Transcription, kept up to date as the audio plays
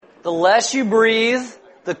The less you breathe,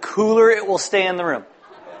 the cooler it will stay in the room.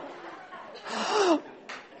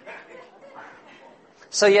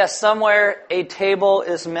 So yes, somewhere a table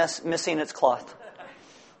is missing its cloth.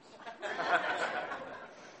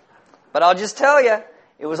 But I'll just tell you,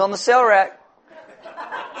 it was on the sale rack.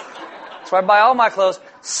 That's where I buy all my clothes.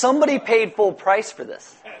 Somebody paid full price for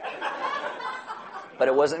this. But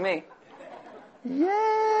it wasn't me.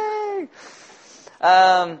 Yay!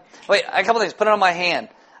 Wait, a couple things. Put it on my hand.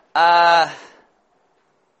 I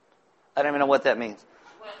don't even know what that means.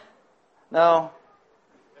 No,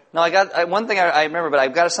 I got one thing I remember, but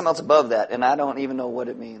I've got something else above that, and I don't even know what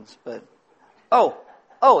it means. But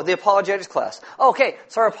the apologetics class. Okay,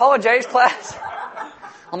 so our apologetics class.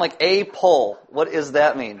 I'm like, a pole. What does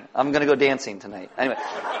that mean? I'm going to go dancing tonight. Anyway.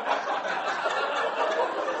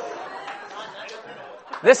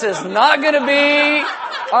 This is not going to be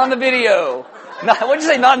on the video. What did you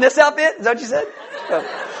say? Not in this outfit? Is that what you said?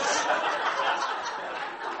 Oh.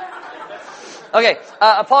 Okay,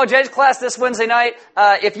 apologetics class this Wednesday night.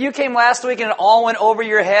 If you came last week and it all went over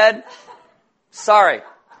your head, sorry.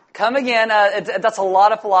 Come again. That's a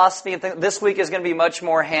lot of philosophy. This week is going to be much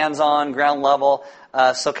more hands-on, ground level.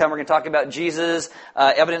 So come, we're going to talk about Jesus,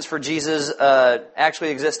 evidence for Jesus actually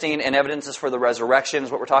existing, and evidences for the resurrection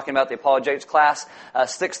is what we're talking about, the apologetics class,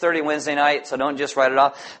 6:30 Wednesday night, so don't just write it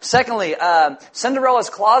off. Secondly, Cinderella's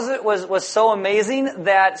Closet was so amazing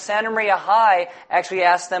that Santa Maria High actually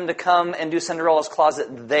asked them to come and do Cinderella's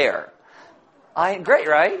Closet there. Great,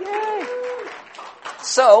 right? Yay!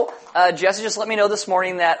 So, Jesse just let me know this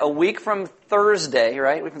morning that a week from Thursday,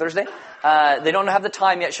 right? They don't have the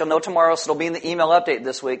time yet. She'll know tomorrow, so it'll be in the email update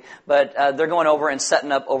this week. But they're going over and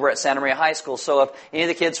setting up over at Santa Maria High School. So if any of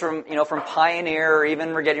the kids from Pioneer or even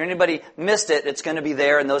Rigetti or anybody missed it, it's going to be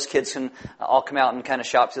there, and those kids can all come out and kind of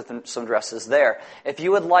shop with some dresses there. If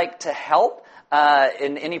you would like to help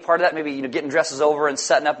in any part of that, maybe getting dresses over and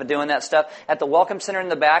setting up and doing that stuff, at the Welcome Center in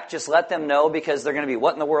the back, just let them know, because they're going to be,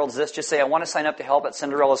 what in the world is this? Just say, I want to sign up to help at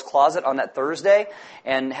Cinderella's Closet on that Thursday,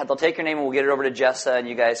 and they'll take your name and we'll get it over to Jessa, and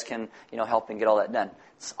you guys can help and get all that done.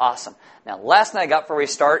 It's awesome. Now, last thing I got before we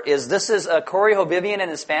start is Corey Hobibian and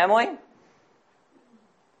his family.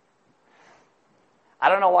 I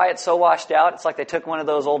don't know why it's so washed out. It's like they took one of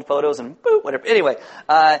those old photos and boop, whatever. Anyway,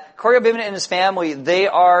 Corey O'Biven and his family, they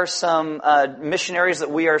are some missionaries that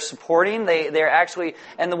we are supporting. They're actually,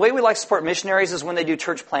 and the way we like to support missionaries is when they do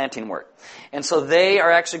church planting work. And so they are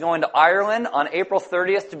actually going to Ireland on April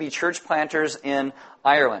 30th to be church planters in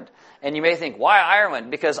Ireland. And you may think, why Ireland?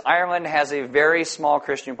 Because Ireland has a very small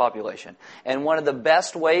Christian population. And one of the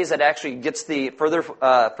best ways that actually gets the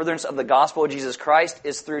furtherance of the gospel of Jesus Christ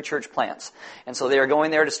is through church plants. And so they are going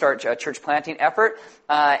there to start a church planting effort.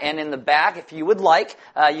 And in the back, if you would like,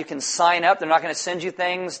 you can sign up. They're not going to send you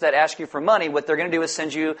things that ask you for money. What they're going to do is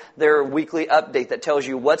send you their weekly update that tells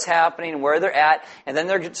you what's happening, where they're at. And then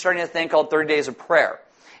they're starting a thing called 30 Days of Prayer.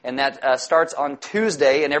 And that starts on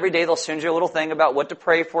Tuesday, and every day they'll send you a little thing about what to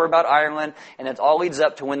pray for about Ireland, and it all leads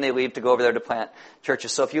up to when they leave to go over there to plant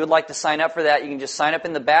churches. So if you would like to sign up for that, you can just sign up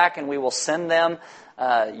in the back, and we will send them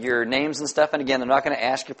your names and stuff. And again, they're not going to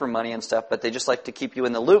ask you for money and stuff, but they just like to keep you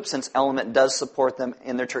in the loop, since Element does support them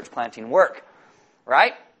in their church planting work.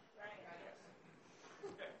 Right?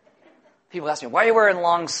 People ask me, why are you wearing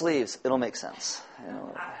long sleeves? It'll make sense.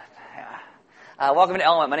 Welcome to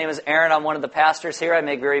Element. My name is Aaron. I'm one of the pastors here. I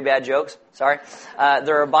make very bad jokes. Sorry.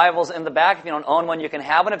 There are Bibles in the back. If you don't own one, you can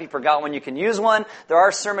have one. If you forgot one, you can use one. There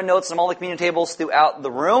are sermon notes on all the communion tables throughout the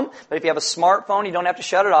room. But if you have a smartphone, you don't have to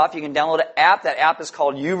shut it off. You can download an app. That app is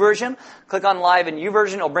called YouVersion. Click on Live in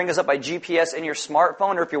YouVersion. It'll bring us up by GPS in your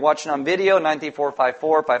smartphone. Or if you're watching on video,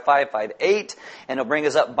 934-54-5558. And it'll bring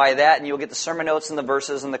us up by that. And you'll get the sermon notes and the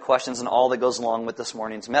verses and the questions and all that goes along with this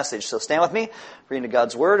morning's message. So stand with me, reading to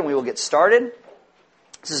God's Word, and we will get started.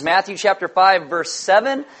 This is Matthew chapter 5, verse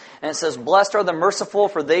 7, and it says, "Blessed are the merciful,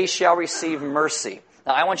 for they shall receive mercy."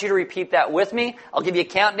 Now, I want you to repeat that with me. I'll give you a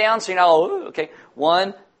countdown, so you know, okay,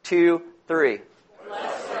 1, 2, 3.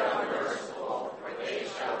 Blessed are the merciful, for they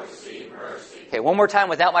shall receive mercy. Okay, one more time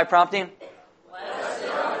without my prompting. Blessed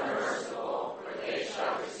are the merciful, for they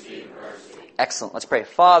shall receive mercy. Excellent. Let's pray.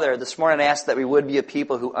 Father, this morning I ask that we would be a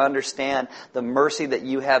people who understand the mercy that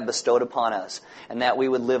you have bestowed upon us, and that we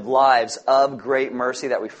would live lives of great mercy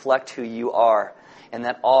that reflect who you are, and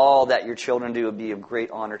that all that your children do would be of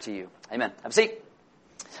great honor to you. Amen. Have a seat.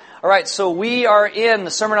 All right, so we are in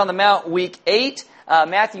the Sermon on the Mount, week 8.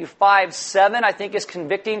 Matthew 5:7, I think, is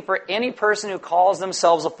convicting for any person who calls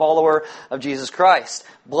themselves a follower of Jesus Christ.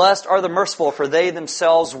 Blessed are the merciful, for they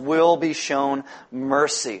themselves will be shown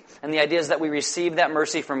mercy. And the idea is that we receive that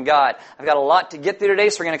mercy from God. I've got a lot to get through today,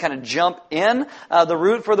 so we're going to kind of jump in. The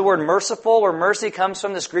root for the word merciful or mercy comes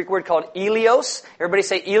from this Greek word called eleos. Everybody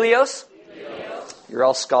say eleos? You're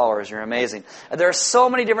all scholars. You're amazing. There are so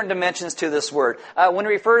many different dimensions to this word. When it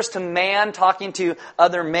refers to man talking to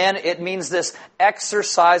other men, it means this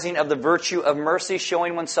exercising of the virtue of mercy,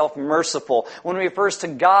 showing oneself merciful. When it refers to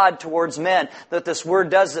God towards men, that this word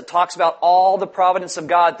does is it talks about all the providence of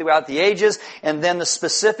God throughout the ages, and then the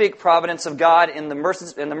specific providence of God in the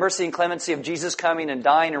mercy and clemency of Jesus coming and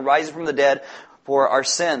dying and rising from the dead for our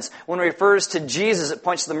sins. When it refers to Jesus, it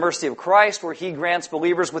points to the mercy of Christ, where He grants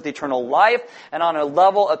believers with eternal life. And on a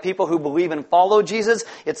level of people who believe and follow Jesus,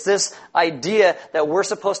 it's this idea that we're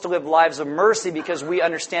supposed to live lives of mercy because we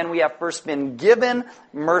understand we have first been given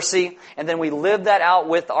mercy, and then we live that out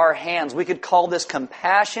with our hands. We could call this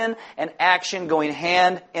compassion and action going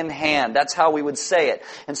hand in hand. That's how we would say it.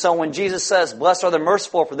 And so when Jesus says, "Blessed are the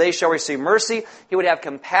merciful, for they shall receive mercy," He would have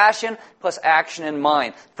compassion plus action in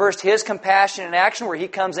mind. First, His compassion and action, where He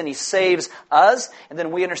comes and He saves us, and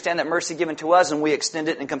then we understand that mercy given to us, and we extend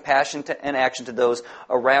it in compassion and action to those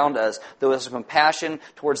around us. Those of compassion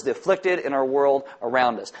towards the afflicted in our world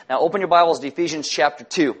around us. Now, open your Bibles to Ephesians chapter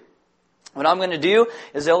 2. What I'm going to do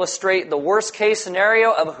is illustrate the worst case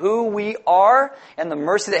scenario of who we are and the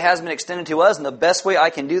mercy that has been extended to us. And the best way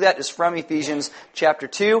I can do that is from Ephesians chapter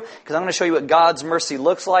 2, because I'm going to show you what God's mercy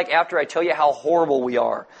looks like after I tell you how horrible we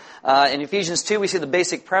are. In Ephesians 2, we see the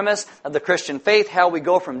basic premise of the Christian faith, how we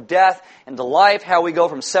go from death into life, how we go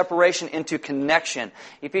from separation into connection.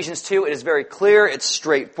 Ephesians 2, it is very clear, it's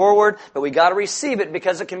straightforward, but we got to receive it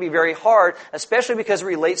because it can be very hard, especially because it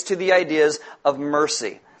relates to the ideas of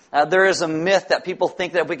mercy. There is a myth that people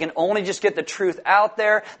think that if we can only just get the truth out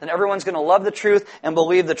there, then everyone's going to love the truth and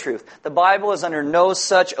believe the truth. The Bible is under no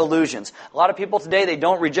such illusions. A lot of people today, they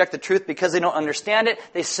don't reject the truth because they don't understand it.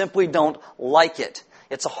 They simply don't like it.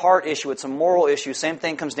 It's a heart issue. It's a moral issue. Same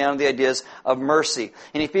thing comes down to the ideas of mercy.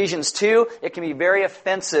 In Ephesians 2, it can be very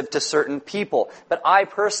offensive to certain people. But I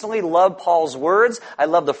personally love Paul's words. I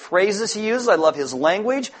love the phrases he uses. I love his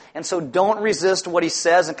language. And so don't resist what he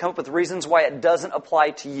says and come up with reasons why it doesn't apply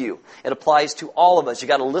to you. It applies to all of us. You've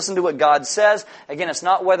got to listen to what God says. Again, it's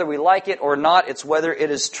not whether we like it or not. It's whether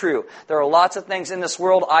it is true. There are lots of things in this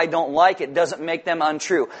world I don't like. It doesn't make them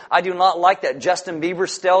untrue. I do not like that Justin Bieber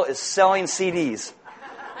still is selling CDs.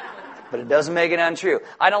 But it doesn't make it untrue.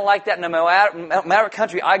 I don't like that no matter what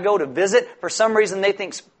country I go to visit, for some reason they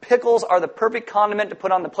think pickles are the perfect condiment to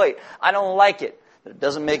put on the plate. I don't like it, but it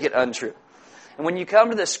doesn't make it untrue. And when you come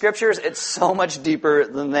to the Scriptures, it's so much deeper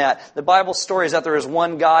than that. The Bible story is that there is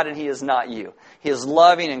one God and He is not you. He is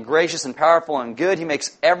loving and gracious and powerful and good. He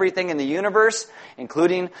makes everything in the universe,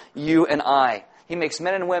 including you and I. He makes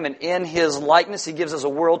men and women in His likeness. He gives us a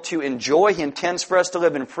world to enjoy. He intends for us to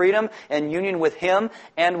live in freedom and union with Him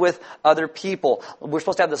and with other people. We're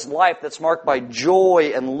supposed to have this life that's marked by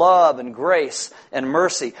joy and love and grace and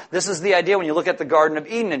mercy. This is the idea when you look at the Garden of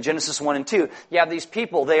Eden in Genesis 1 and 2. You have these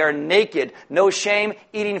people, they are naked, no shame,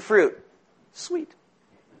 eating fruit. Sweet.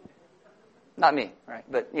 Not me, right?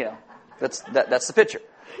 But, that's the picture.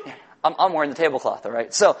 I'm wearing the tablecloth, all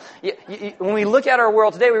right? So when we look at our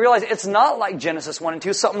world today, we realize it's not like Genesis 1 and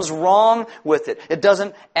 2. Something's wrong with it. It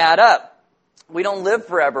doesn't add up. We don't live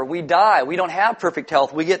forever. We die. We don't have perfect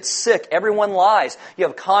health. We get sick. Everyone lies. You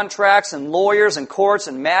have contracts and lawyers and courts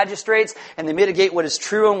and magistrates, and they mitigate what is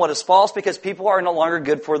true and what is false because people are no longer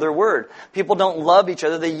good for their word. People don't love each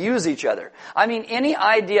other. They use each other. I mean, any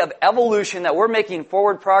idea of evolution that we're making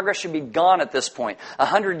forward progress should be gone at this point.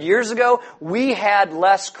 100 years ago, we had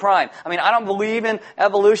less crime. I mean, I don't believe in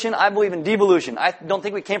evolution. I believe in devolution. I don't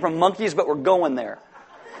think we came from monkeys, but we're going there.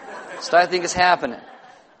 So I think it's happening.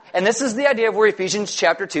 And this is the idea of where Ephesians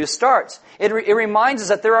chapter 2 starts. It reminds us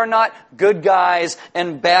that there are not good guys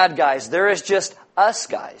and bad guys. There is just us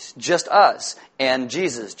guys, just us, and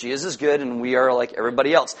Jesus. Jesus is good, and we are like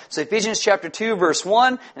everybody else. So Ephesians chapter 2, verse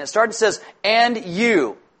 1, and it starts, it says, "And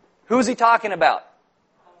you." Who's he talking about?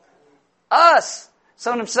 Us.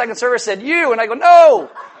 Someone in second service said, "You," and I go, "No,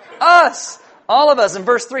 us." All of us. In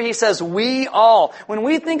verse 3, he says, "We all." When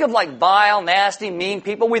we think of like vile, nasty, mean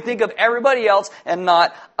people, we think of everybody else and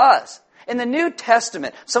not us. In the New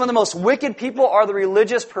Testament, some of the most wicked people are the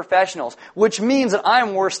religious professionals, which means that I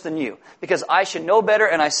am worse than you, because I should know better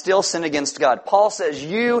and I still sin against God. Paul says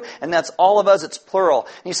you, and that's all of us, it's plural.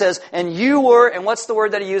 And he says, "And you were," and what's the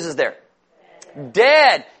word that he uses there?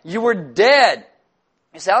 Dead. You were dead.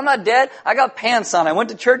 You say, "I'm not dead. I got pants on. I went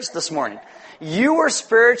to church this morning." You were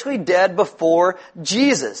spiritually dead before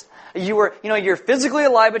Jesus. You're physically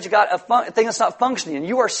alive, but you got a thing that's not functioning, and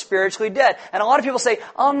you are spiritually dead. And a lot of people say,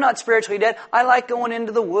 I'm not spiritually dead. I like going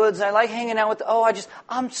into the woods, and I like hanging out with,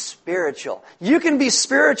 I'm spiritual. You can be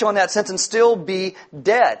spiritual in that sense and still be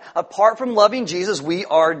dead. Apart from loving Jesus, we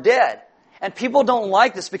are dead. And people don't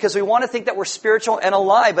like this because we want to think that we're spiritual and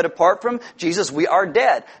alive, but apart from Jesus, we are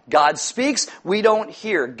dead. God speaks, we don't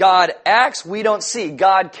hear. God acts, we don't see.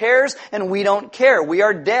 God cares, and we don't care. We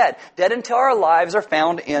are dead. Dead until our lives are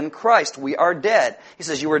found in Christ. We are dead. He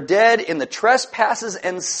says, you were dead in the trespasses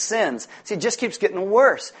and sins. See, it just keeps getting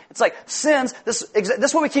worse. It's like sins, this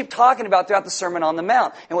is what we keep talking about throughout the Sermon on the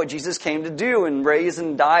Mount, and what Jesus came to do and raise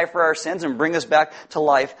and die for our sins and bring us back to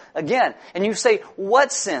life again. And you say,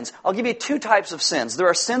 what sins? I'll give you two types of sins. There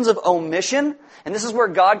are sins of omission, and this is where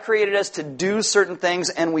God created us to do certain things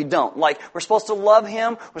and we don't. Like, we're supposed to love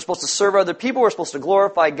Him, we're supposed to serve other people, we're supposed to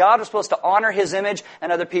glorify God, we're supposed to honor His image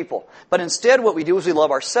and other people. But instead what we do is we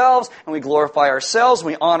love ourselves, and we glorify ourselves, and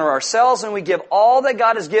we honor ourselves, and we give all that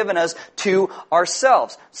God has given us to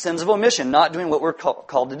ourselves. Sins of omission, not doing what we're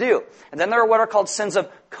called to do. And then there are what are called sins of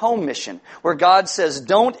commission, where God says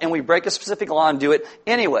don't, and we break a specific law and do it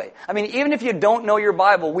anyway. I mean, even if you don't know your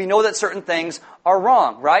Bible, we know that certain things are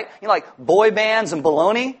wrong, right? Like boy bands and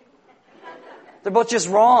baloney. They're both just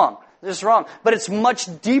wrong. They're just wrong. But it's much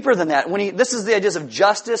deeper than that. This is the ideas of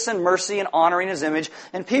justice and mercy and honoring His image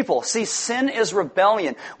in people. See, sin is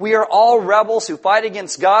rebellion. We are all rebels who fight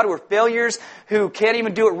against God. We're failures who can't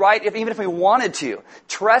even do it right, even if we wanted to.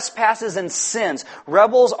 Trespasses and sins.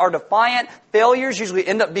 Rebels are defiant. Failures usually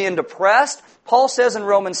end up being depressed. Paul says in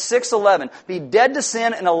Romans 6:11, be dead to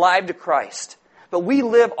sin and alive to Christ. But we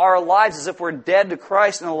live our lives as if we're dead to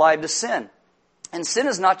Christ and alive to sin. And sin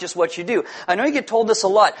is not just what you do. I know you get told this a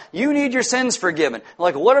lot. You need your sins forgiven.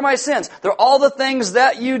 Like, what are my sins? They're all the things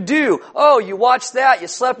that you do. Oh, you watched that, you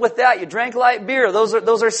slept with that, you drank light beer. Those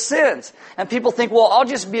are sins. And people think, well, I'll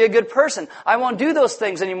just be a good person. I won't do those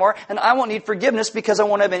things anymore, and I won't need forgiveness because I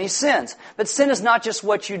won't have any sins. But sin is not just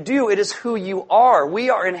what you do, it is who you are. We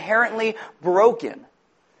are inherently broken.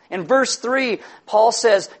 In verse 3, Paul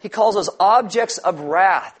says, he calls us objects of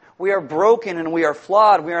wrath. We are broken and we are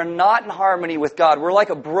flawed. We are not in harmony with God. We're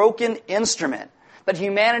like a broken instrument. But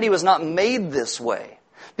humanity was not made this way.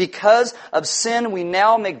 Because of sin, we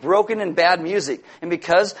now make broken and bad music. And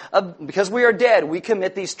because we are dead, we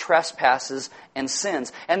commit these trespasses and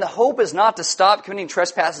sins. And the hope is not to stop committing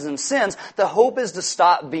trespasses and sins. The hope is to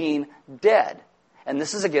stop being dead. And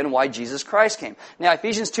this is again why Jesus Christ came. Now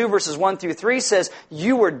Ephesians 2 verses 1 through 3 says,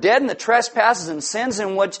 you were dead in the trespasses and sins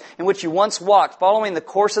in which you once walked, following the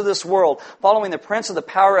course of this world, following the prince of the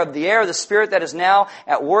power of the air, the spirit that is now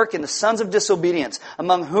at work in the sons of disobedience,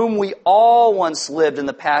 among whom we all once lived in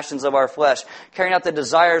the passions of our flesh, carrying out the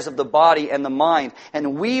desires of the body and the mind.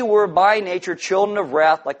 And we were by nature children of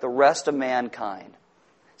wrath like the rest of mankind.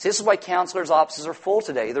 See, this is why counselors' offices are full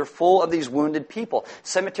today. They're full of these wounded people.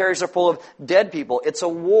 Cemeteries are full of dead people. It's a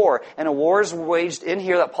war. And a war is waged in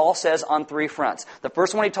here that Paul says on three fronts. The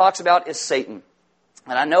first one he talks about is Satan.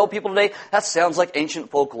 And I know people today, that sounds like ancient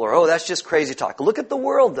folklore. Oh, that's just crazy talk. Look at the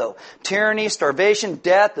world, though. Tyranny, starvation,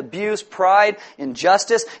 death, abuse, pride,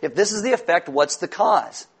 injustice. If this is the effect, what's the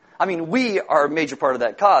cause? I mean, we are a major part of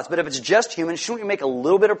that cause. But if it's just humans, shouldn't we make a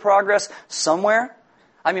little bit of progress somewhere?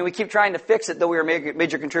 I mean, we keep trying to fix it, though we are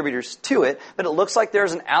major contributors to it, but it looks like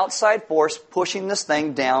there's an outside force pushing this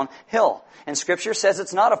thing downhill. And Scripture says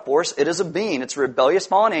it's not a force, it is a being. It's a rebellious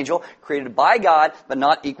fallen angel created by God, but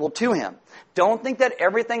not equal to Him. Don't think that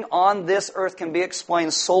everything on this earth can be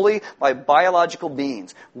explained solely by biological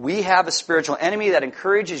beings. We have a spiritual enemy that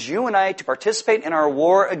encourages you and I to participate in our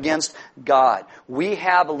war against God. We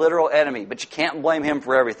have a literal enemy, but you can't blame him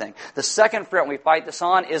for everything. The second front we fight this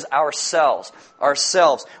on is ourselves.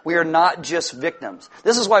 Ourselves. We are not just victims.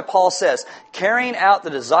 This is why Paul says, carrying out the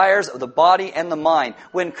desires of the body and the mind.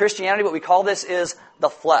 When Christianity, what we call this is the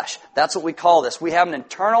flesh. That's what we call this. We have an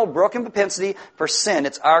internal broken propensity for sin.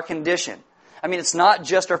 It's our condition. I mean, it's not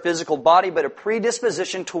just our physical body, but a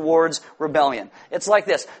predisposition towards rebellion. It's like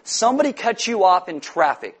this. Somebody cuts you off in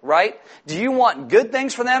traffic, right? Do you want good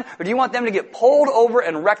things for them, or do you want them to get pulled over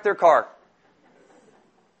and wreck their car?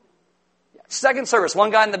 Second service,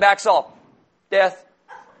 one guy in the back saw death.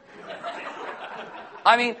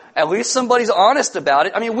 I mean, at least somebody's honest about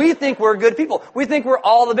it. I mean, we think we're good people. We think we're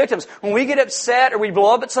all the victims. When we get upset or we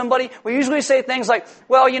blow up at somebody, we usually say things like,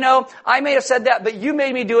 well, you know, I may have said that, but you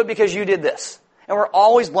made me do it because you did this. And we're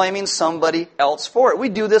always blaming somebody else for it. We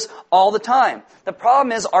do this all the time. The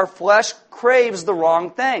problem is our flesh craves the wrong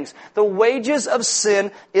things. The wages of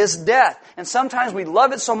sin is death. And sometimes we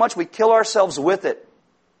love it so much we kill ourselves with it.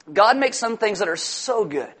 God makes some things that are so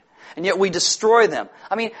good, and yet we destroy them.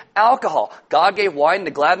 I mean, alcohol. God gave wine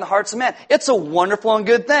to gladden the hearts of men. It's a wonderful and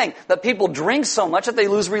good thing that people drink so much that they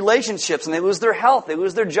lose relationships, and they lose their health, they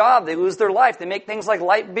lose their job, they lose their life. They make things like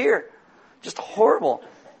light beer. Just horrible.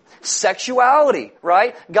 Sexuality,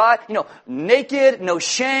 right? God, naked, no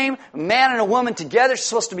shame, man and a woman together,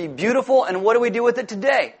 supposed to be beautiful, and what do we do with it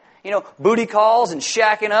today? Booty calls and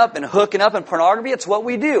shacking up and hooking up and pornography, it's what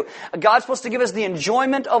we do. God's supposed to give us the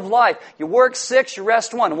enjoyment of life. You work 6, you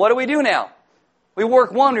rest 1. What do we do now? We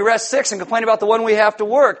work 1, we rest 6, and complain about the one we have to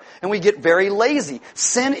work. And we get very lazy.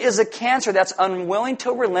 Sin is a cancer that's unwilling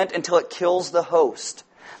to relent until it kills the host.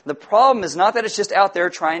 The problem is not that it's just out there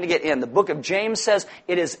trying to get in. The book of James says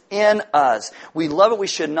it is in us. We love it, we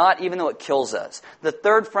should not, even though it kills us. The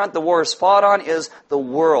third front the war is fought on is the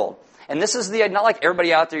world. And this is not like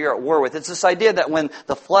everybody out there you're at war with. It's this idea that when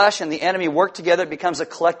the flesh and the enemy work together, it becomes a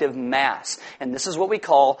collective mass. And this is what we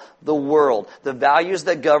call the world. The values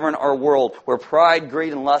that govern our world, where pride,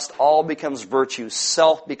 greed, and lust all becomes virtue.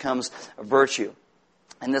 Self becomes virtue.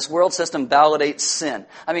 And this world system validates sin.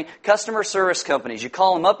 I mean, customer service companies, you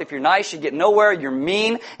call them up, if you're nice, you get nowhere, you're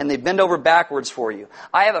mean, and they bend over backwards for you.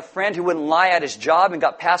 I have a friend who wouldn't lie at his job and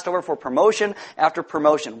got passed over for promotion after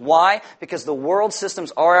promotion. Why? Because the world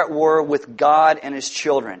systems are at war with God and His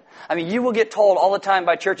children. I mean, you will get told all the time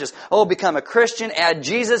by churches, become a Christian, add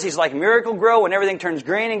Jesus, He's like Miracle Grow, and everything turns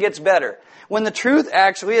green and gets better. When the truth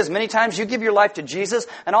actually is, many times you give your life to Jesus,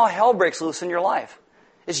 and all hell breaks loose in your life.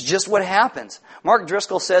 It's just what happens. Mark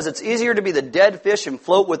Driscoll says it's easier to be the dead fish and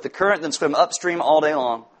float with the current than swim upstream all day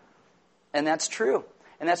long. And that's true.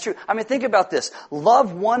 And that's true. I mean, think about this.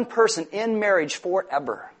 Love one person in marriage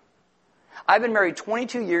forever. I've been married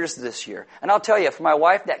 22 years this year. And I'll tell you, for my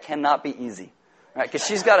wife, that cannot be easy. Right? Because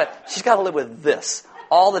she's got to live with this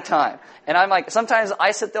all the time. And I'm like, sometimes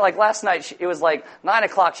I sit there, like last night, it was like 9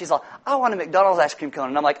 o'clock. She's like, I want a McDonald's ice cream cone.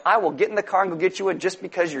 And I'm like, I will get in the car and go get you one just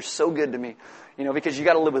because you're so good to me. Because you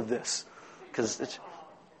got to live with this.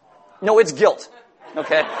 It's guilt.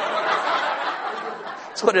 Okay?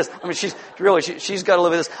 That's what it is. I mean, she's got to live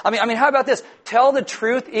with this. I mean, how about this? Tell the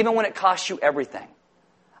truth even when it costs you everything.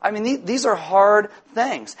 I mean, these are hard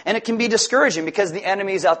things. And it can be discouraging because the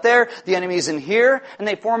enemy's out there, the enemy's in here, and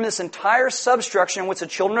they form this entire substructure in which the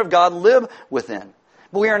children of God live within.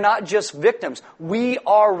 But we are not just victims. We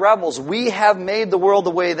are rebels. We have made the world the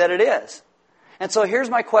way that it is. And so here's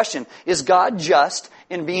my question. Is God just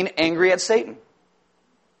in being angry at Satan?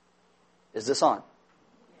 Is this on?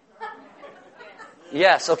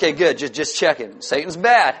 Yes, okay, good. Just checking. Satan's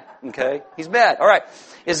bad. Okay? He's bad. All right.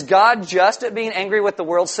 Is God just at being angry with the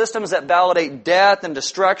world systems that validate death and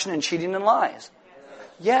destruction and cheating and lies?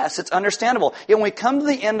 Yes, it's understandable. Yet when we come to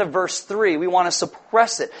the end of verse 3, we want to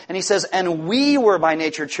suppress it. And he says, and we were by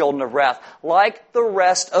nature children of wrath, like the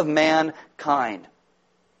rest of mankind.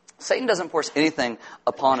 Satan doesn't force anything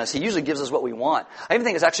upon us. He usually gives us what we want. I even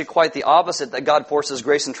think it's actually quite the opposite, that God forces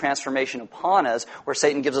grace and transformation upon us, where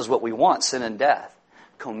Satan gives us what we want, sin and death.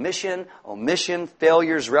 Commission, omission,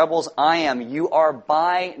 failures, rebels, you are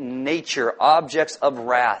by nature objects of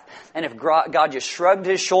wrath. And if God just shrugged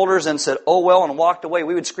His shoulders and said, oh well, and walked away,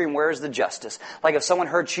 we would scream, where's the justice? Like if someone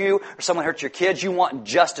hurts you or someone hurts your kids, you want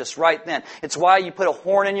justice right then. It's why you put a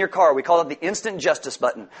horn in your car. We call it the instant justice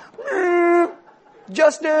button.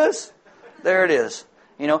 Justice! There it is.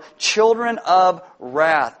 Children of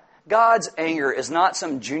wrath. God's anger is not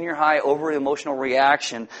some junior high over emotional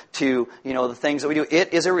reaction to, the things that we do.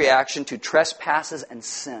 It is a reaction to trespasses and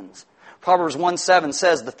sins. Proverbs 1:7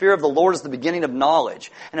 says, the fear of the Lord is the beginning of knowledge.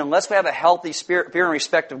 And unless we have a healthy spirit, fear and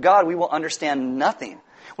respect of God, we will understand nothing.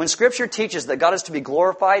 When Scripture teaches that God is to be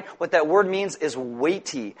glorified, what that word means is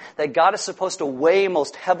weighty. That God is supposed to weigh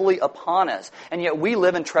most heavily upon us. And yet we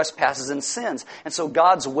live in trespasses and sins. And so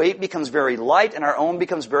God's weight becomes very light and our own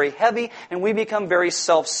becomes very heavy and we become very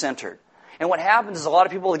self-centered. And what happens is a lot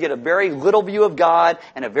of people get a very little view of God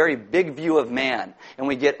and a very big view of man. And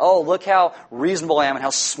we get, look how reasonable I am and how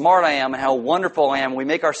smart I am and how wonderful I am. And we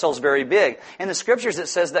make ourselves very big. In the Scriptures it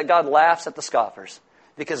says that God laughs at the scoffers.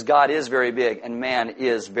 Because God is very big and man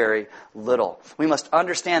is very little. We must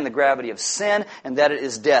understand the gravity of sin and that it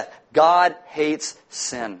is death. God hates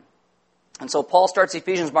sin. And so Paul starts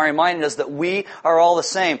Ephesians by reminding us that we are all the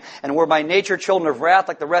same. And we're by nature children of wrath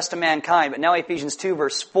like the rest of mankind. But now Ephesians 2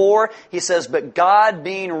 verse 4, he says, but God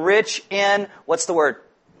being rich in, what's the word?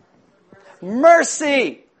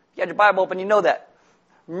 Mercy. You had your Bible open, you know that.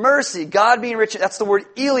 Mercy. God being rich, that's the word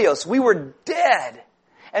eleos. We were dead.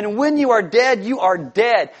 And when you are dead, you are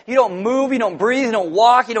dead. You don't move, you don't breathe, you don't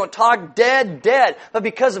walk, you don't talk, dead. But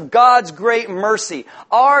because of God's great mercy,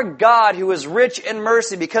 our God who is rich in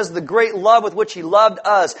mercy, because of the great love with which He loved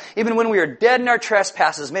us, even when we were dead in our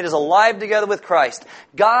trespasses, made us alive together with Christ.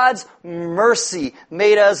 God's mercy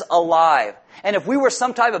made us alive. And if we were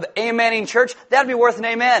some type of amening church, that'd be worth an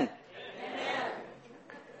amen. Amen.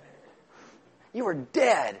 You are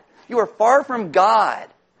dead. You are far from God.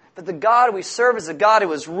 But the God we serve is a God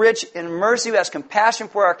who is rich in mercy, who has compassion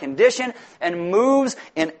for our condition, and moves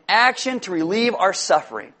in action to relieve our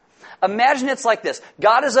suffering. Imagine it's like this.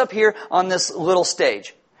 God is up here on this little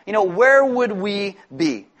stage. Where would we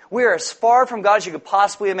be? We are as far from God as you could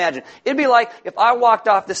possibly imagine. It'd be like if I walked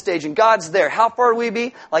off the stage and God's there. How far would we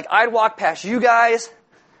be? Like I'd walk past you guys.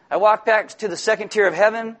 I'd walk back to the second tier of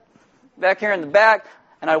heaven, back here in the back,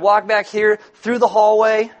 and I'd walk back here through the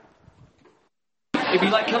hallway. It'd be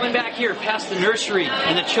like coming back here past the nursery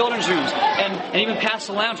and the children's rooms and even past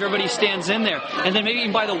the lounge where everybody stands in there. And then maybe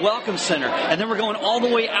even by the welcome center. And then we're going all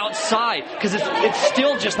the way outside because it's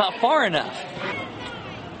still just not far enough.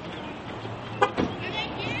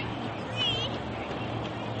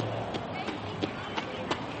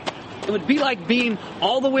 It would be like being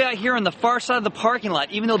all the way out here on the far side of the parking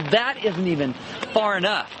lot, even though that isn't even far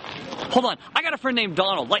enough. Hold on. I got a friend named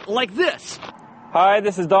Donald, like this. Hi,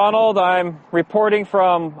 this is Donald. I'm reporting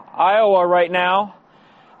from Iowa right now.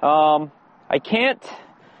 I can't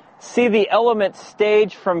see the Element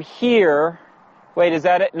stage from here. Wait, is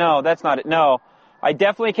that it? No, that's not it. No, I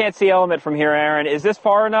definitely can't see Element from here, Aaron. Is this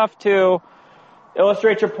far enough to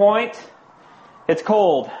illustrate your point? It's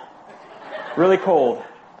cold. Really cold.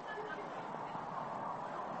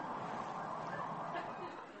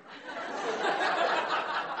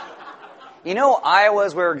 Iowa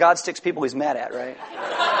is where God sticks people He's mad at, right?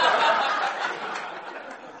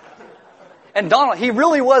 And Donald, he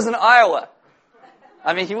really was in Iowa.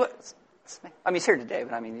 He's here today,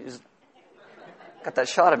 but he just got that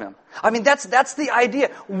shot of him. That's the idea.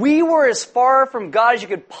 We were as far from God as you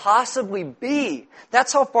could possibly be.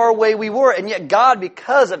 That's how far away we were. And yet God,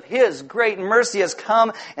 because of His great mercy, has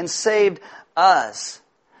come and saved us.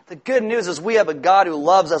 The good news is we have a God who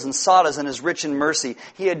loves us and sought us and is rich in mercy.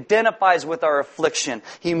 He identifies with our affliction.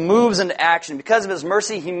 He moves into action. Because of His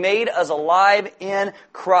mercy, He made us alive in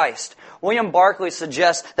Christ. William Barclay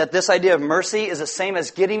suggests that this idea of mercy is the same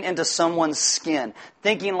as getting into someone's skin.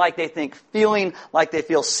 Thinking like they think, feeling like they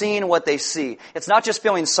feel, seeing what they see. It's not just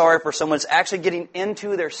feeling sorry for someone, it's actually getting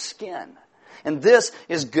into their skin. And this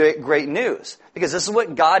is great news, because this is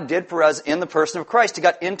what God did for us in the person of Christ. He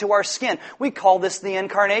got into our skin. We call this the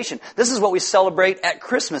incarnation. This is what we celebrate at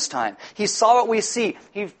Christmas time. He saw what we see.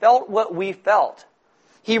 He felt what we felt.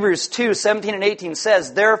 Hebrews 2:17 and 18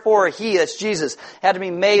 says, "Therefore He," that's Jesus, "had to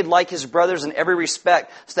be made like His brothers in every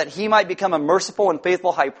respect, so that He might become a merciful and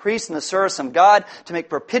faithful high priest in the service of God to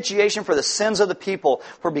make propitiation for the sins of the people.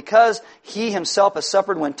 For because He Himself has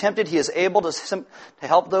suffered when tempted, He is able to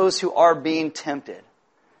help those who are being tempted."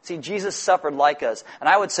 See, Jesus suffered like us, and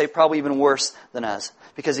I would say probably even worse than us,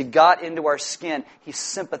 because He got into our skin. He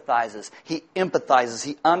sympathizes. He empathizes.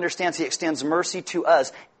 He understands. He extends mercy to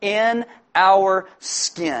us in our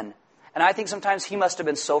skin. And I think sometimes He must have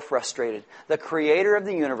been so frustrated. The Creator of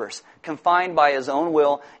the universe, confined by His own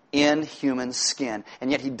will in human skin. And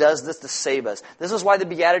yet He does this to save us. This is why the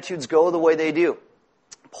Beatitudes go the way they do.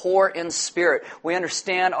 Poor in spirit. We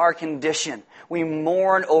understand our condition. We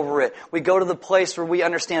mourn over it. We go to the place where we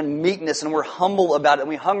understand meekness and we're humble about it. And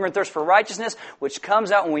we hunger and thirst for righteousness, which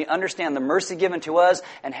comes out when we understand the mercy given to us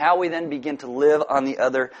and how we then begin to live on the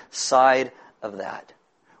other side of that.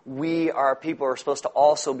 We are people who are supposed to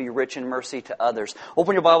also be rich in mercy to others.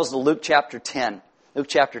 Open your Bibles to Luke chapter 10. Luke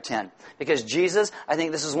chapter 10. Because Jesus, I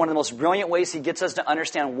think this is one of the most brilliant ways He gets us to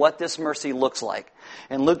understand what this mercy looks like.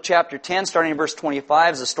 In Luke chapter 10, starting in verse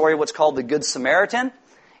 25, is the story of what's called the Good Samaritan.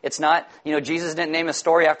 It's not, Jesus didn't name a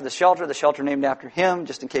story after the shelter named after Him,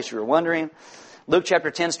 just in case you were wondering. Luke chapter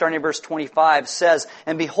 10, starting in verse 25, says,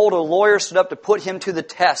 "And behold, a lawyer stood up to put Him to the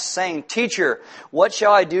test, saying, 'Teacher, what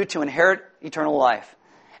shall I do to inherit eternal life?'"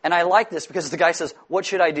 And I like this because the guy says, "What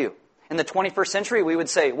should I do?" In the 21st century, we would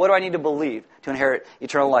say, "What do I need to believe to inherit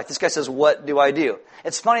eternal life?" This guy says, "What do I do?"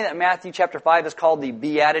 It's funny that Matthew chapter 5 is called the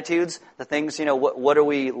Beatitudes. The things, what are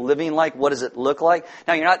we living like? What does it look like?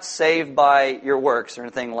 Now, you're not saved by your works or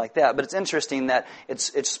anything like that, but it's interesting that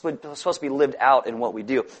it's supposed to be lived out in what we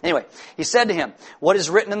do. Anyway, he said to him, "What is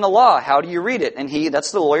written in the law? How do you read it?" And he,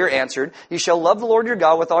 that's the lawyer, answered, "You shall love the Lord your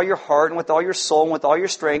God with all your heart and with all your soul and with all your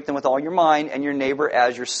strength and with all your mind, and your neighbor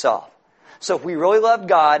as yourself." So if we really love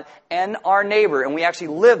God and our neighbor, and we actually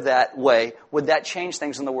live that way, would that change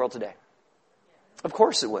things in the world today? Of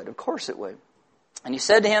course it would. Of course it would. And he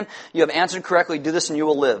said to him, "You have answered correctly. Do this and you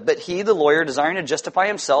will live." But he, the lawyer, desiring to justify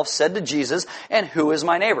himself, said to Jesus, "And who is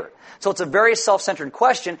my neighbor?" So it's a very self-centered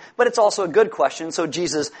question, but it's also a good question, so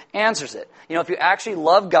Jesus answers it. You know, if you actually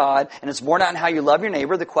love God, and it's borne out in how you love your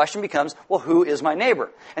neighbor, the question becomes, well, who is my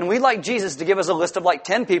neighbor? And we'd like Jesus to give us a list of like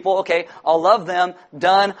 10 people. Okay, I'll love them.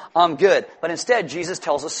 Done. I'm good. But instead, Jesus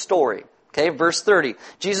tells a story. Okay, verse 30.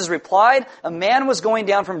 Jesus replied, "A man was going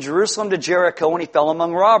down from Jerusalem to Jericho when he fell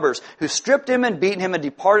among robbers, who stripped him and beat him and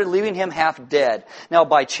departed, leaving him half dead. Now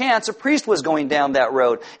by chance a priest was going down that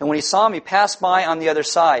road, and when he saw him, he passed by on the other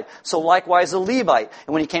side. So likewise a Levite,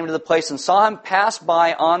 and when he came to the place and saw him, passed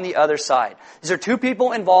by on the other side." These are two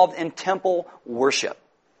people involved in temple worship.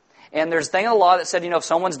 And there's a thing in the law that said, if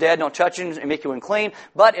someone's dead, don't touch him and make you unclean.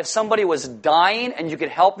 But if somebody was dying and you could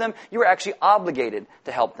help them, you were actually obligated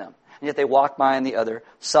to help them. And yet they walked by on the other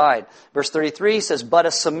side. Verse 33 says, "But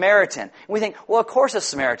a Samaritan." And we think, well, of course a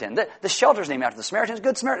Samaritan. The shelter's named after the Samaritans.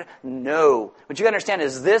 Good Samaritan. No. What you understand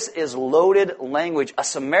is this is loaded language. A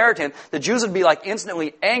Samaritan, the Jews would be like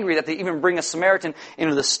instantly angry that they even bring a Samaritan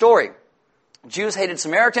into the story. Jews hated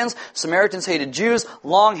Samaritans. Samaritans hated Jews.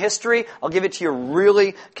 Long history. I'll give it to you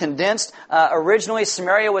really condensed. Originally,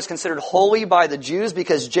 Samaria was considered holy by the Jews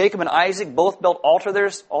because Jacob and Isaac both built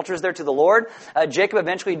altars there to the Lord. Jacob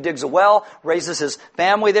eventually digs a well, raises his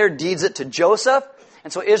family there, deeds it to Joseph.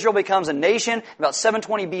 And so Israel becomes a nation. About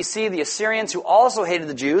 720 BC, the Assyrians, who also hated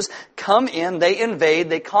the Jews, come in, they invade,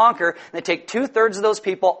 they conquer, and they take 2/3 of those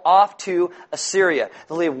people off to Assyria.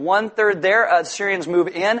 They leave 1/3 there. Assyrians move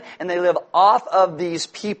in, and they live off of these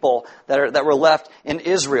people that were left in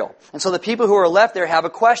Israel. And so the people who are left there have a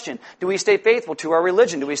question. Do we stay faithful to our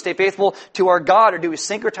religion? Do we stay faithful to our God? Or do we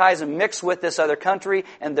syncretize and mix with this other country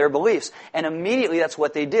and their beliefs? And immediately that's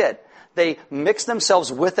what they did. They mixed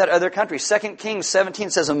themselves with that other country. 2 Kings 17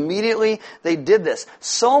 says immediately they did this.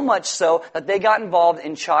 So much so that they got involved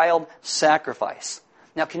in child sacrifice.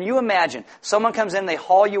 Now, can you imagine? Someone comes in, they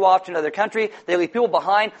haul you off to another country, they leave people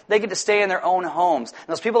behind, they get to stay in their own homes. And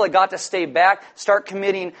those people that got to stay back start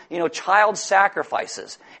committing, child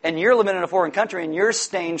sacrifices. And you're living in a foreign country and you're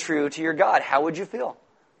staying true to your God. How would you feel?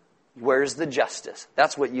 Where's the justice?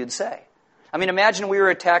 That's what you'd say. I mean, imagine we were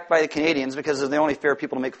attacked by the Canadians because they're the only fair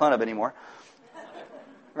people to make fun of anymore.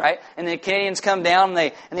 Right? And the Canadians come down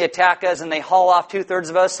and they attack us and they haul off 2/3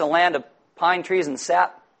 of us to a land of pine trees and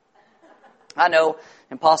sap. I know,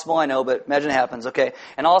 impossible, I know, but imagine it happens, okay?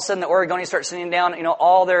 And all of a sudden the Oregonians start sitting down,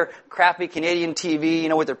 all their crappy Canadian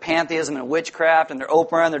TV, with their pantheism and witchcraft and their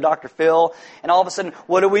Oprah and their Dr. Phil. And all of a sudden,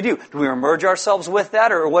 what do? Do we merge ourselves with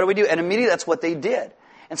that, or what do? And immediately that's what they did.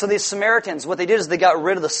 And so these Samaritans, what they did is they got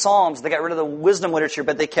rid of the Psalms, they got rid of the wisdom literature,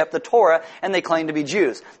 but they kept the Torah, and they claimed to be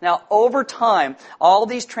Jews. Now, over time, all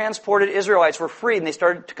these transported Israelites were freed, and they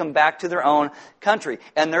started to come back to their own country.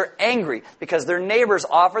 And they're angry because their neighbors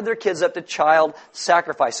offered their kids up to child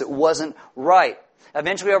sacrifice. It wasn't right.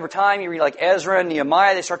 Eventually, over time, you read like Ezra and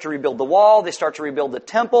Nehemiah, they start to rebuild the wall, they start to rebuild the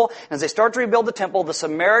temple. And as they start to rebuild the temple, the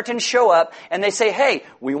Samaritans show up, and they say, "Hey,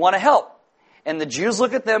 we want to help." And the Jews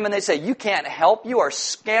look at them and they say, "You can't help. You are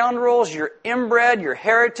scoundrels. You're inbred. You're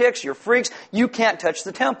heretics. You're freaks. You can't touch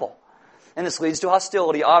the temple." And this leads to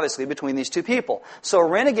hostility, obviously, between these two people. So a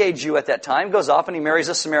renegade Jew at that time goes off and he marries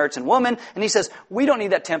a Samaritan woman, and he says, "We don't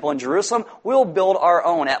need that temple in Jerusalem. We'll build our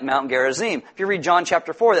own at Mount Gerizim." If you read John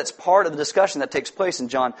chapter 4, that's part of the discussion that takes place in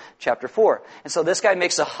John chapter 4. And so this guy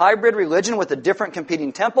makes a hybrid religion with a different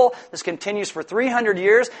competing temple. This continues for 300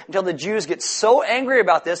 years until the Jews get so angry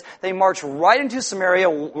about this, they march right into Samaria,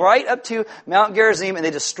 right up to Mount Gerizim, and they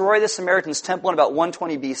destroy the Samaritans' temple in about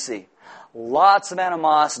 120 BC. Lots of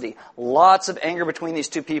animosity, lots of anger between these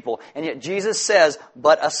two people. And yet Jesus says,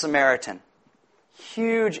 "But a Samaritan."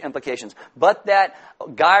 Huge implications. But that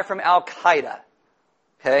guy from Al-Qaeda,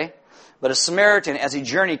 okay? But a Samaritan, as he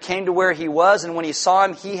journeyed, came to where he was, and when he saw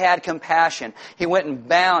him, he had compassion. He went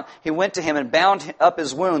to him and bound up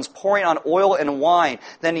his wounds, pouring on oil and wine.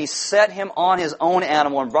 Then he set him on his own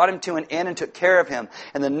animal and brought him to an inn and took care of him.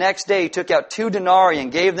 And the next day he took out 2 denarii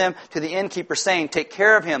and gave them to the innkeeper, saying, "Take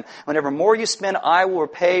care of him. Whenever more you spend, I will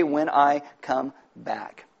repay when I come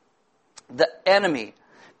back." The enemy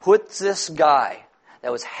puts this guy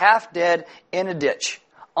that was half dead in a ditch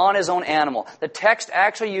on his own animal. The text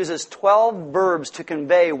actually uses 12 verbs to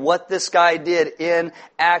convey what this guy did in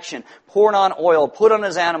action. Poured on oil, put on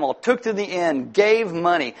his animal, took to the inn, gave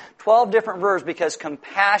money. 12 different verbs because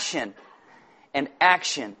compassion and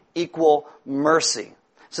action equal mercy.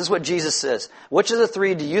 This is what Jesus says. "Which of the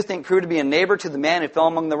 3 do you think proved to be a neighbor to the man who fell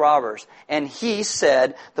among the robbers?" And he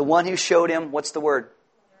said, the one who showed him, what's the word?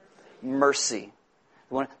 Mercy.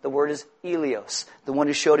 The word is Elios, the one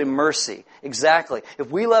who showed him mercy. Exactly.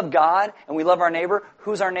 If we love God and we love our neighbor,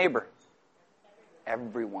 who's our neighbor?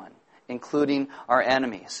 Everyone, including our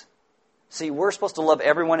enemies. See, we're supposed to love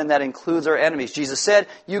everyone, and that includes our enemies. Jesus said,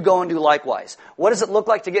 you go and do likewise. What does it look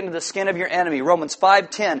like to get into the skin of your enemy? Romans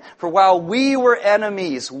 5:10, for while we were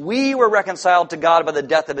enemies, we were reconciled to God by the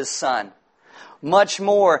death of His Son. Much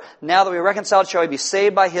more, now that we are reconciled, shall we be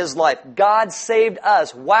saved by His life. God saved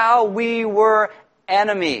us while we were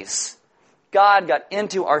enemies. God got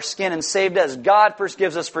into our skin and saved us. God first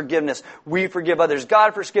gives us forgiveness. We forgive others.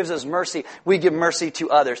 God first gives us mercy. We give mercy to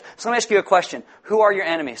others. So let me ask you a question. Who are your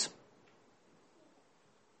enemies?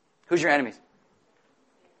 Who's your enemies?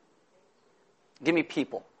 Give me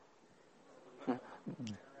people.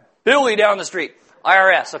 Billy down the street.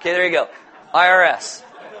 IRS. Okay, there you go. IRS.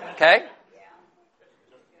 Okay?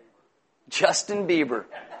 Justin Bieber.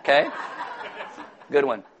 Okay? Good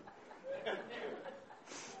one.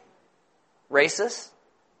 Racist.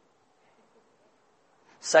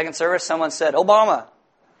 Second service, someone said, Obama.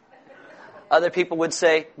 Other people would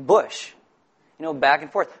say, Bush. Back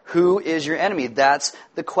and forth. Who is your enemy? That's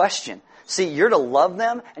the question. See, you're to love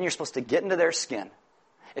them, and you're supposed to get into their skin.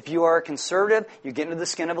 If you are a conservative, you get into the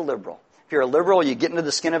skin of a liberal. If you're a liberal, you get into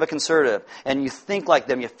the skin of a conservative. And you think like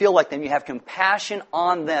them, you feel like them, you have compassion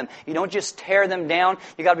on them. You don't just tear them down.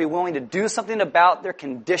 You've got to be willing to do something about their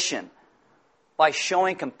condition by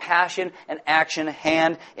showing compassion and action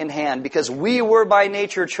hand in hand. Because we were by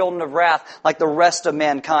nature children of wrath like the rest of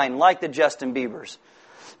mankind, like the Justin Biebers.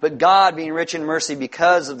 But God, being rich in mercy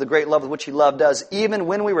because of the great love with which He loved us, even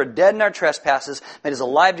when we were dead in our trespasses, made us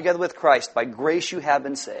alive together with Christ. By grace you have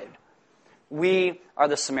been saved. We are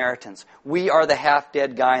the Samaritans. We are the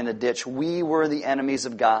half-dead guy in the ditch. We were the enemies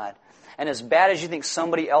of God. And as bad as you think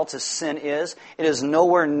somebody else's sin is, it is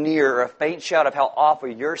nowhere near a faint shout of how awful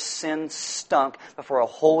your sin stunk before a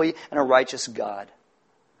holy and a righteous God.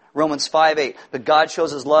 Romans 5:8, but God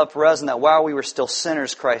shows His love for us, and that while we were still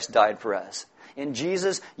sinners, Christ died for us. In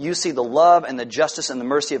Jesus, you see the love and the justice and the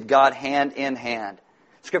mercy of God hand in hand.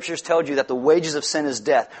 Scriptures told you that the wages of sin is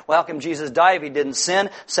death. Well, how come Jesus died if He didn't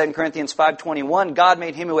sin? 2 Corinthians 5:21, God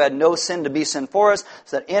made Him who had no sin to be sin for us,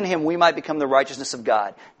 so that in Him we might become the righteousness of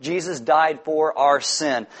God. Jesus died for our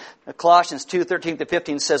sin. Colossians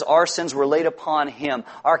 2:13-15 says our sins were laid upon Him,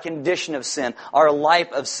 our condition of sin, our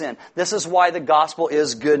life of sin. This is why the gospel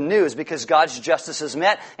is good news, because God's justice is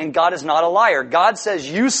met, and God is not a liar. God says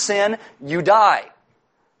you sin, you die.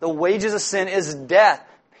 The wages of sin is death.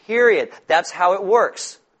 Period. That's how it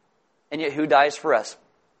works. And yet who dies for us?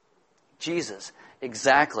 Jesus.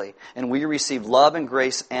 Exactly. And we receive love and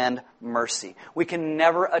grace and mercy. We can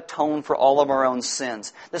never atone for all of our own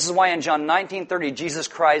sins. This is why in John 19:30 Jesus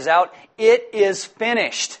cries out, it is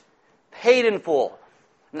finished. Paid in full.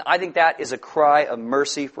 And I think that is a cry of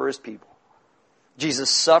mercy for His people. Jesus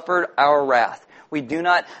suffered our wrath. We do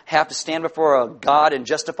not have to stand before a God and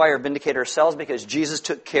justify or vindicate ourselves because Jesus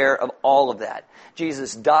took care of all of that.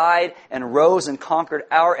 Jesus died and rose and conquered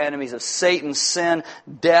our enemies of Satan, sin,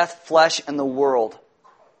 death, flesh, and the world.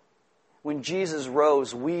 When Jesus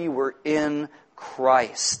rose, we were in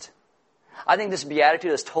Christ. I think this beatitude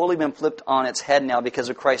has totally been flipped on its head now because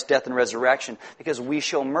of Christ's death and resurrection, because we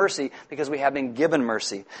show mercy because we have been given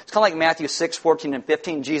mercy. It's kind of like Matthew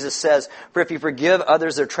 6:14-15. Jesus says, for if you forgive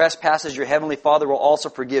others their trespasses, your heavenly Father will also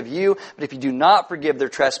forgive you. But if you do not forgive their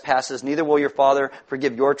trespasses, neither will your Father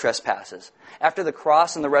forgive your trespasses. After the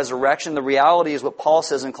cross and the resurrection, the reality is what Paul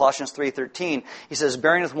says in Colossians 3:13. He says,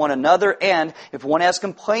 bearing with one another, and if one has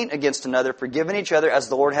complaint against another, forgiving each other as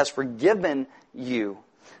the Lord has forgiven you.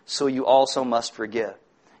 So you also must forgive.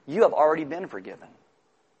 You have already been forgiven.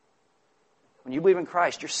 When you believe in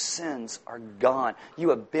Christ, your sins are gone. You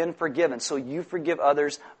have been forgiven, so you forgive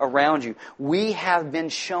others around you. We have been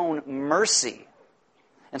shown mercy,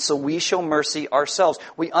 and so we show mercy ourselves.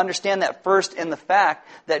 We understand that first in the fact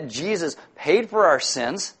that Jesus paid for our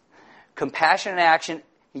sins, compassion and action.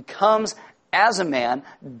 He comes as a man,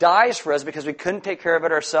 dies for us because we couldn't take care of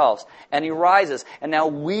it ourselves, and He rises. And now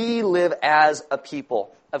we live as a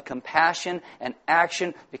people of compassion and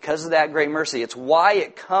action because of that great mercy. It's why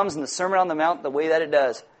it comes in the Sermon on the Mount the way that it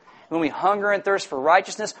does. When we hunger and thirst for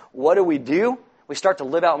righteousness, what do? We start to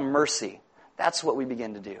live out mercy. That's what we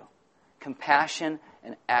begin to do. Compassion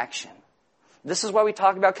and action. This is why we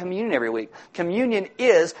talk about communion every week. Communion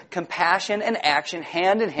is compassion and action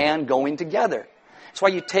hand in hand going together. That's why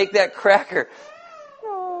you take that cracker.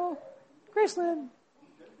 Oh, Graceland.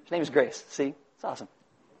 Her name is Grace. See? It's awesome.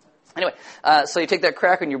 Anyway, so you take that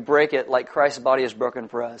cracker and you break it like Christ's body is broken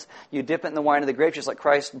for us. You dip it in the wine of the grape just like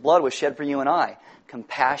Christ's blood was shed for you and I.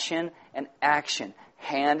 Compassion and action,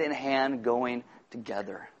 hand in hand going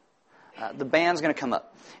together. The band's going to come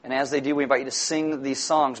up. And as they do, we invite you to sing these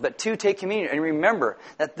songs. But to take communion and remember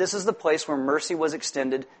that this is the place where mercy was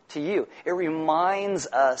extended to you. It reminds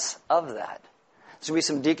us of that. So we have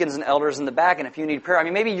some deacons and elders in the back, and if you need prayer, I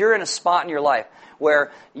mean, maybe you're in a spot in your life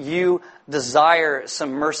where you desire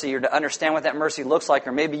some mercy or to understand what that mercy looks like,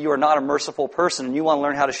 or maybe you are not a merciful person and you want to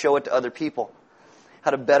learn how to show it to other people,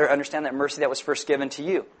 how to better understand that mercy that was first given to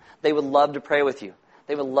you. They would love to pray with you.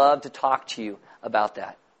 They would love to talk to you about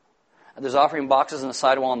that. There's offering boxes on the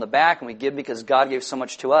sidewall in the back, and we give because God gave so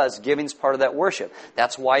much to us. Giving is part of that worship.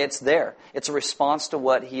 That's why it's there. It's a response to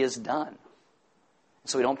what He has done.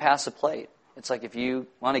 So we don't pass the plate. It's like if you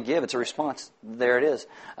want to give, it's a response. There it is.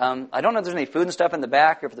 I don't know if there's any food and stuff in the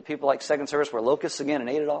back, or if the people like second service were locusts again and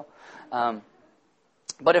ate it all.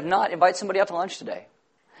 But if not, invite somebody out to lunch today.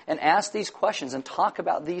 And ask these questions and talk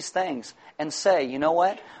about these things and say, you know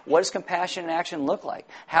what? What does compassion and action look like?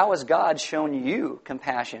 How has God shown you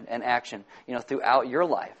compassion and action, throughout your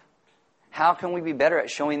life? How can we be better at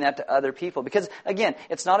showing that to other people? Because, again,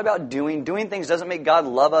 it's not about doing. Doing things doesn't make God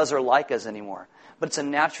love us or like us anymore. But it's a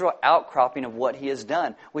natural outcropping of what He has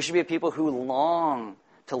done. We should be a people who long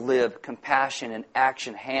to live compassion and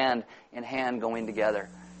action hand in hand going together.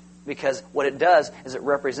 Because what it does is it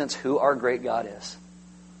represents who our great God is.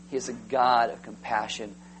 He is a God of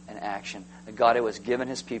compassion and action. A God who has given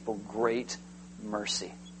His people great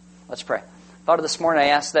mercy. Let's pray. Father, this morning I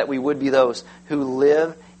ask that we would be those who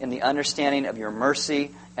live in the understanding of Your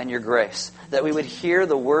mercy and Your grace. That we would hear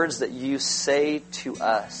the words that You say to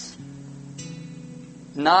us.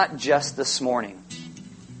 Not just this morning,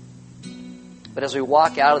 but as we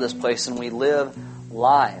walk out of this place and we live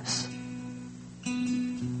lives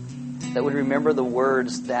that would remember the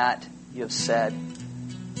words that You have said.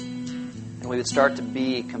 And we would start to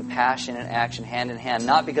be compassion and action hand in hand,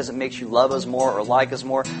 not because it makes You love us more or like us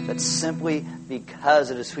more, but simply because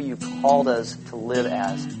it is who You called us to live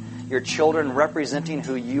as. Your children representing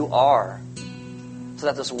who You are, so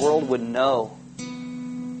that this world would know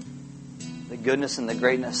the goodness and the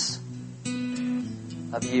greatness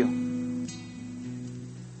of You.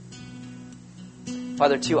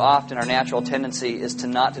 Father, too often our natural tendency is to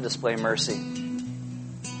not to display mercy.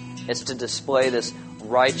 It's to display this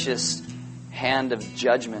righteous hand of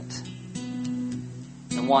judgment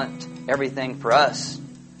and want everything for us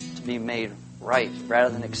to be made right rather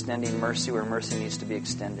than extending mercy where mercy needs to be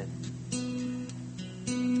extended.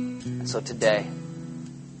 And so today,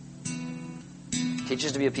 teach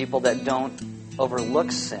us to be a people that don't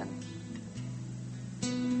overlook sin,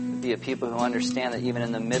 but be a people who understand that even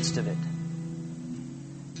in the midst of it,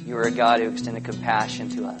 You are a God who extended compassion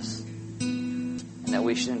to us, and that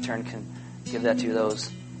we should in turn give that to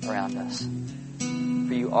those around us.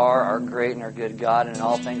 For You are our great and our good God, and in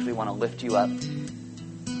all things we want to lift You up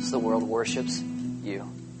as the world worships You.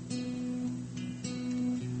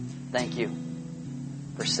 Thank You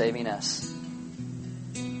for saving us.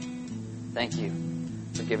 Thank You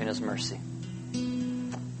for giving us mercy.